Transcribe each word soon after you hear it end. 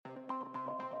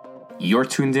You're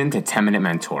tuned in to 10 Minute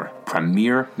Mentor,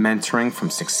 premier mentoring from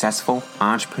successful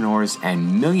entrepreneurs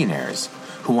and millionaires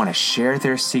who want to share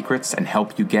their secrets and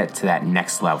help you get to that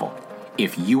next level.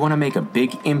 If you want to make a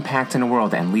big impact in the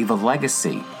world and leave a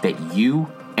legacy that you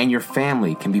and your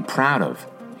family can be proud of,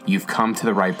 you've come to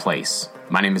the right place.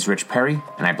 My name is Rich Perry,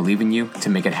 and I believe in you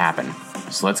to make it happen.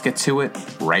 So let's get to it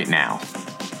right now.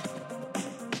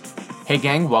 Hey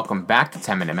gang, welcome back to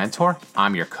 10 Minute Mentor.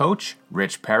 I'm your coach,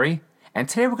 Rich Perry. And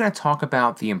today we're going to talk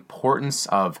about the importance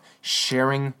of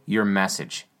sharing your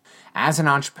message. As an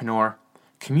entrepreneur,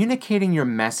 communicating your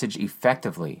message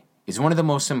effectively is one of the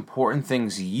most important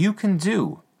things you can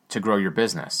do to grow your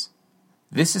business.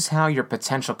 This is how your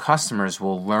potential customers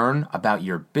will learn about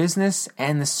your business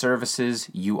and the services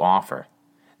you offer.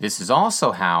 This is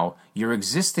also how your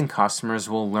existing customers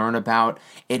will learn about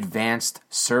advanced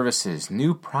services,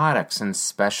 new products, and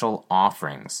special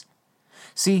offerings.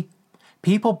 See,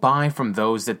 people buy from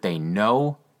those that they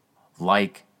know,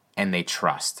 like, and they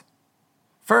trust.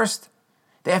 First,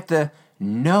 they have to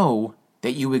know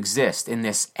that you exist in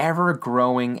this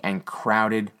ever-growing and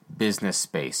crowded business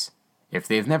space. If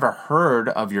they've never heard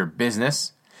of your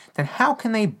business, then how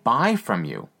can they buy from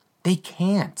you? They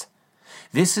can't.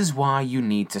 This is why you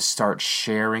need to start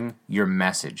sharing your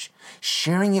message,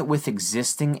 sharing it with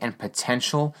existing and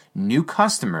potential new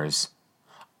customers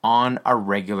on a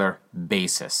regular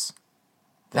basis.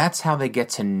 That's how they get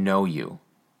to know you.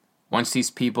 Once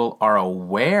these people are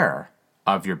aware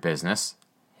of your business,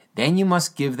 then you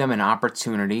must give them an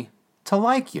opportunity to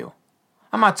like you.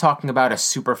 I'm not talking about a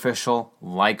superficial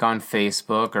like on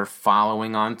Facebook or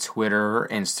following on Twitter or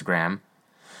Instagram.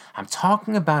 I'm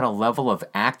talking about a level of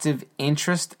active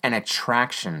interest and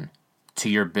attraction to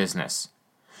your business.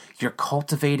 You're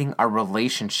cultivating a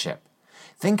relationship.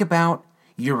 Think about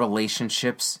your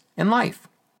relationships in life.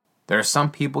 There are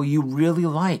some people you really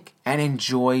like and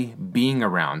enjoy being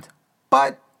around,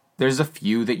 but there's a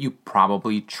few that you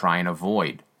probably try and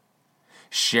avoid.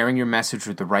 Sharing your message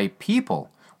with the right people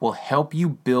will help you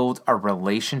build a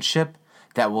relationship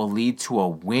that will lead to a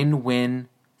win-win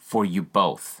for you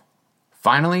both.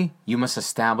 Finally, you must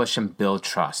establish and build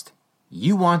trust.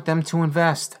 You want them to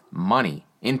invest money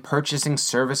in purchasing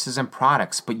services and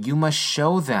products, but you must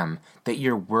show them that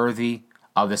you're worthy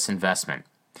of this investment.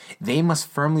 They must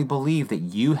firmly believe that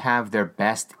you have their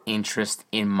best interest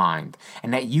in mind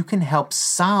and that you can help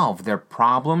solve their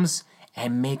problems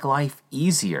and make life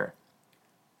easier.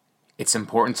 It's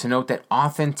important to note that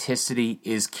authenticity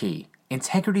is key.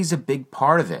 Integrity is a big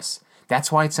part of this.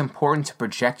 That's why it's important to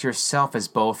project yourself as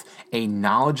both a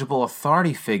knowledgeable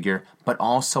authority figure, but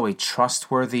also a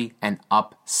trustworthy and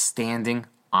upstanding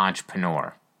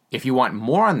entrepreneur. If you want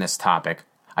more on this topic,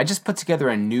 I just put together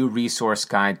a new resource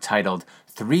guide titled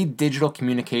 3 Digital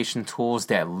Communication Tools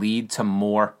That Lead to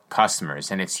More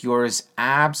Customers, and it's yours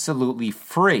absolutely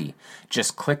free.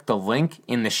 Just click the link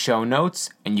in the show notes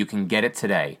and you can get it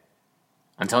today.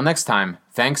 Until next time,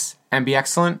 thanks and be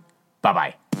excellent.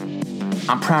 Bye-bye.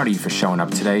 I'm proud of you for showing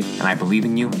up today, and I believe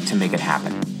in you to make it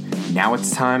happen. Now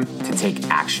it's time to take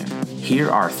action. Here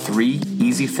are 3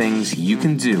 easy things you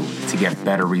can do to get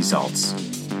better results.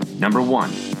 Number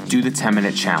 1, do the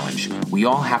 10-minute challenge. We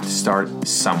all have to start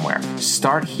somewhere.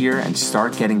 Start here and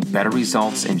start getting better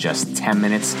results in just 10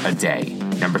 minutes a day.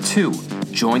 Number 2,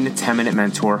 join the 10-Minute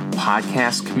Mentor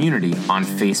podcast community on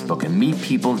Facebook and meet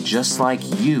people just like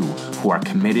you who are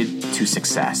committed to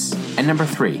success. And number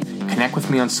 3, connect with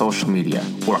me on social media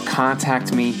or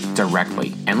contact me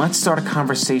directly. And let's start a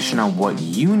conversation on what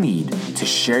you need to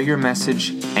share your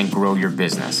message and grow your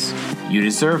business. You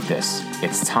deserve this.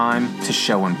 It's time to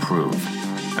show and prove.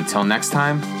 Until next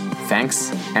time,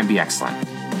 thanks and be excellent.